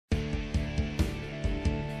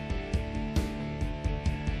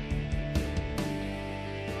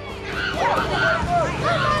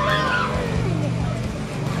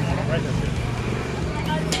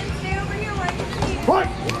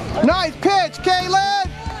pitch, Calen!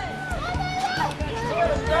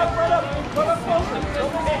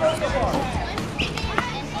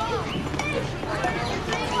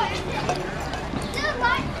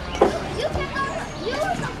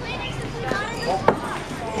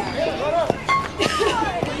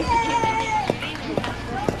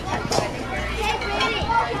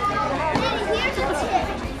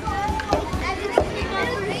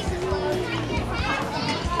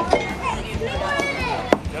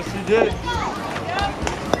 Yes, you did.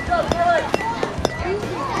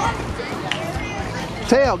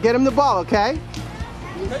 Tail, get him the ball, okay?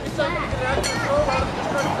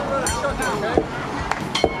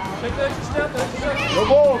 No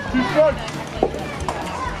balls, 2 strikes.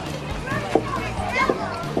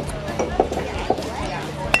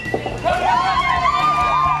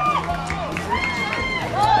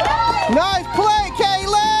 Nice play,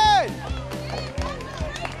 Calen!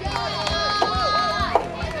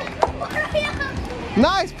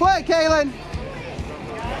 Nice play, Calen!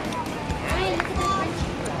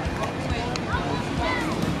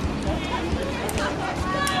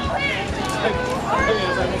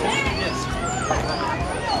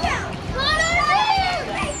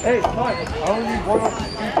 Hey, Mike, I only need one on the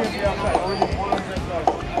outside. I only need one on the inside.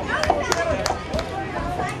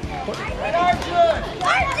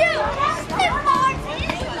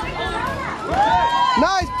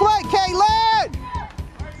 Nice play, Calen!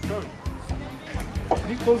 Can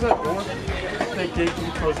you close that door? Hey, Kate, can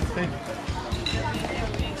you close this thing?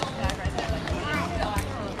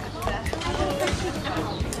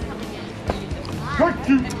 Strike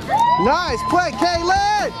 2. Nice play,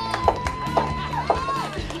 Calen!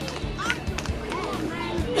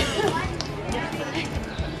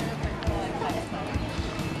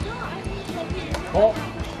 Ball.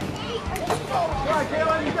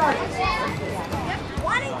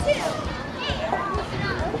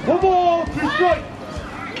 One ball, 2 strikes.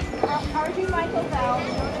 How are you, Michael Bell?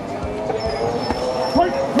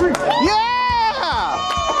 Strike 3. Yeah!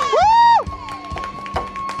 Woo!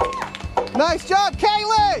 Nice job,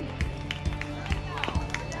 Calen!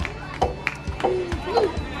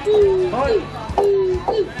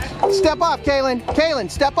 Step off, Calen. Calen,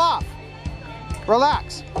 step off.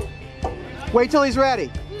 Relax. Wait till he's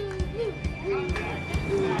ready.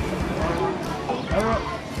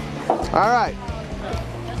 All right.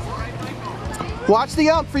 Watch the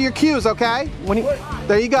ump for your cues, okay? When he,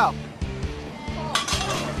 there you go.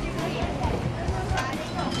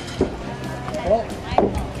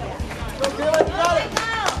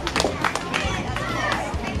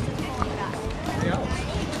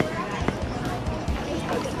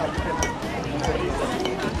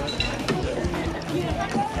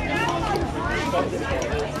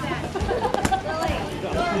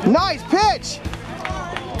 Nice pitch!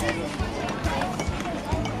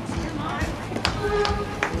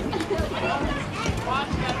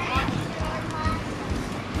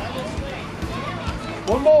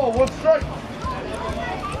 One ball, 1 strike.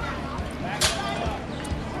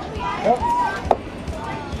 Oh.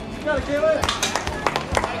 Got it, Calen.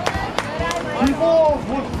 2 balls,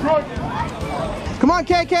 1 strike. Come on,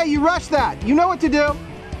 KK, you rush that. You know what to do.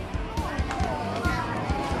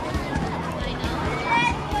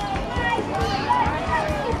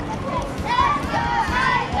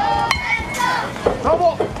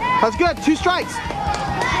 Double. That's good. 2 strikes.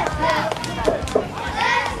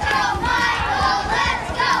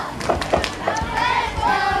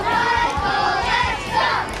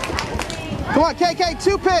 Come on, KK,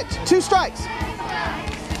 2 pitch, 2 strikes.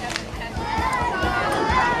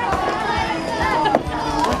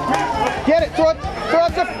 Get it, throw it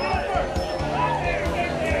to...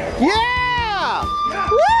 Yeah!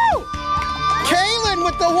 Woo! Calen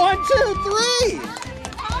with the 1, 2, 3.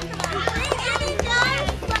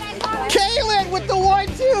 Calen with the 1,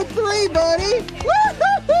 2, 3, buddy.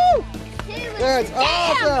 Woo-hoo-hoo! That's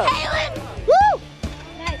awesome. Woo!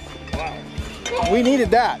 Nice. We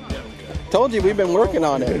needed that. Told you we've been working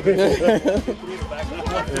on it.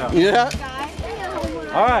 Yeah.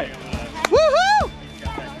 All right. Woohoo!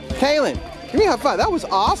 Calen, give me a high five. That was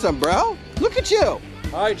awesome, bro. Look at you.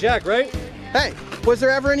 All right, Jack, right? Hey, was there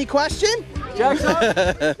ever any question? Jack's on.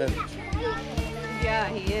 Yeah,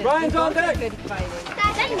 he is. Ryan's on deck. Good fighting.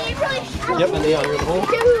 Yep, in the other hole.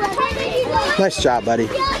 Nice job, buddy.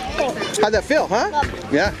 How'd that feel, huh?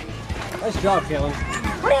 Yeah. Nice job, Calen.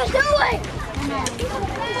 What are you doing?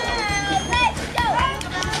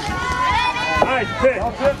 Nice pitch.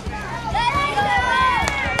 All pitch.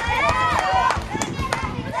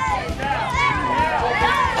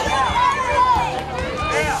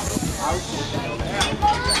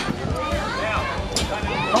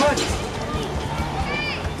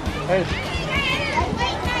 Hey.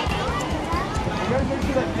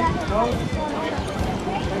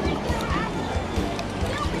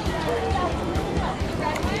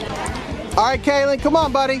 All right, Calen, come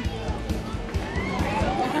on, buddy.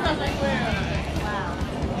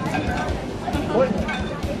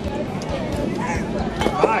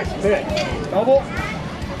 Nice pitch. Double.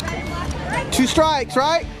 2 strikes,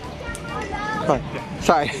 right? Oh,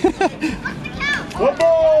 sorry. 1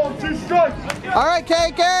 ball, 2 strikes. All right,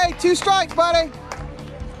 KK, 2 strikes, buddy.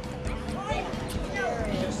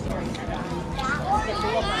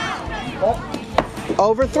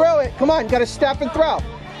 Overthrow it. Come on, you gotta step and throw.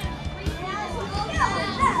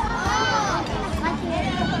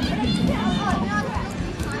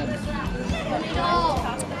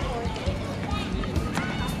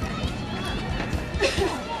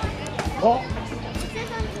 Ball.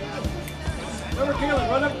 Remember, Calen,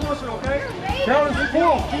 run up closer, okay? Calen's the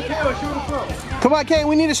ball. Keep Calen, shoot the throw. Come on, Calen,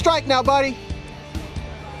 we need a strike now, buddy.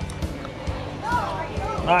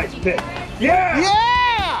 Nice pitch. Yeah!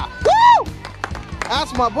 Yeah! Woo!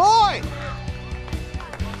 That's my boy.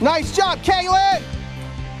 Nice job, Calen.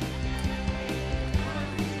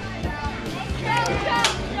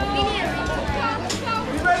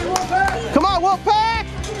 Come on, Wolfpack.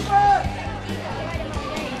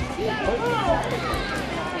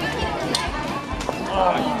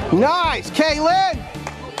 Nice, Calen.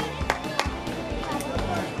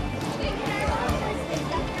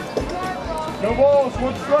 No balls,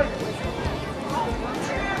 1 strike.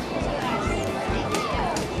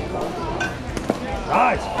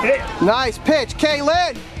 Nice pitch. Nice pitch,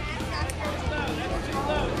 Calen.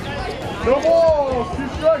 No balls, 2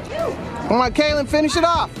 strikes. Come on, Calen, finish it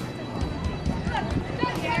off.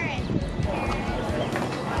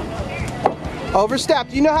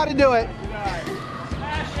 Overstepped. You know how to do it.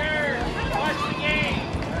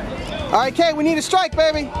 All right, Kay, we need a strike,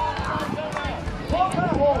 baby.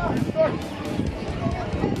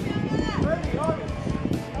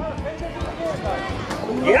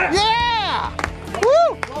 Yeah! Yeah!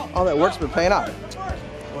 Woo! All that work's been paying off.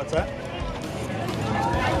 What's that?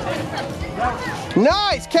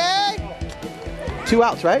 Nice, Kay! 2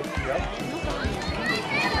 outs, right? Yep.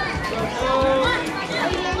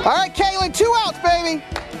 All right, Calen, 2 outs, baby.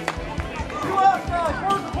 2 outs now,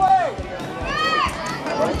 first play.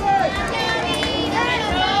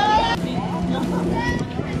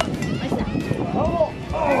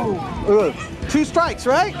 Oh. 2 strikes,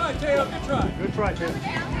 right? Good try, good try. Good try, Taylor.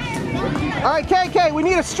 All right, KK, we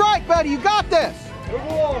need a strike, buddy. You got this. No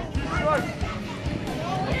balls, 2 strikes.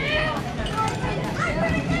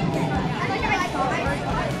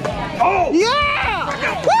 Oh! Yeah!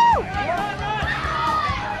 Woo!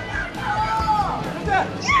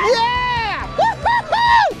 Yeah!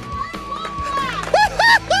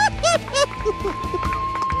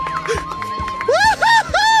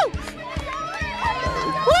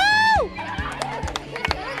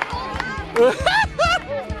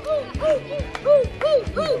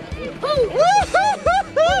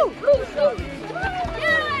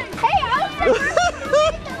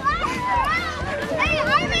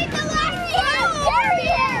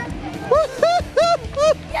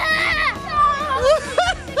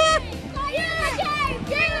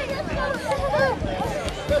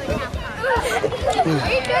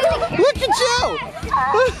 Look at you!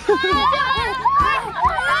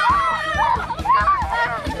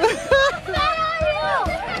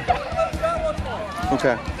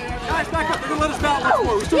 Okay. Guys, back up. They're going to let us bat once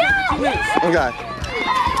more. We still got 15 minutes. Okay.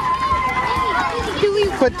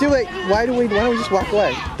 But why don't we just walk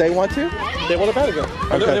away? They want to? They want to bat again.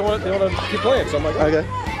 Okay. They want to keep playing, so I'm like, okay.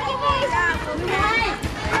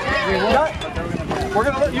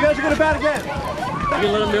 You guys are going to bat again. You going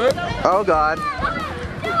to let them do it? Oh, God.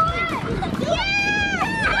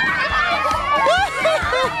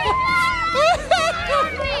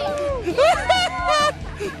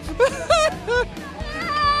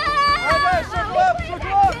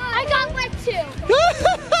 I got wet too.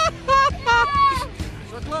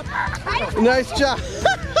 Nice job.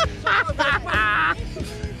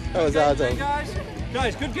 That was awesome.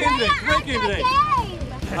 Guys, good game today. Great game today.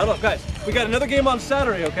 I love, guys. We got another game on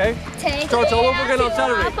Saturday, okay? Starts all over again on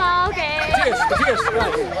Saturday. Cheers,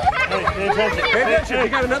 guys. Pay attention. We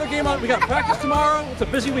got another game on. We got practice tomorrow. It's a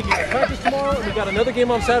busy week. We got practice tomorrow, and we got another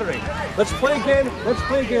game on Saturday. Let's play again. Let's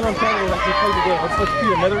play a game on Saturday. Let's play the game.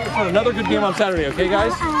 Let's do another good game on Saturday, okay,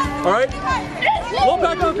 guys? All right. We'll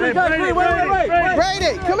back on 3 guys. Wait.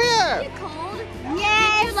 Brady, come here.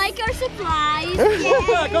 Yes, like our supplies. We'll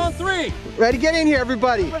back on 3. Ready? Get in here,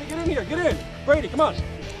 everybody. Ready, get in here. Get in. Brady, come on.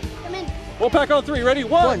 Come in. We'll pack on 3. Ready?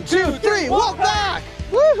 1, 2, 3. Walk back.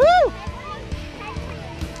 Woohoo!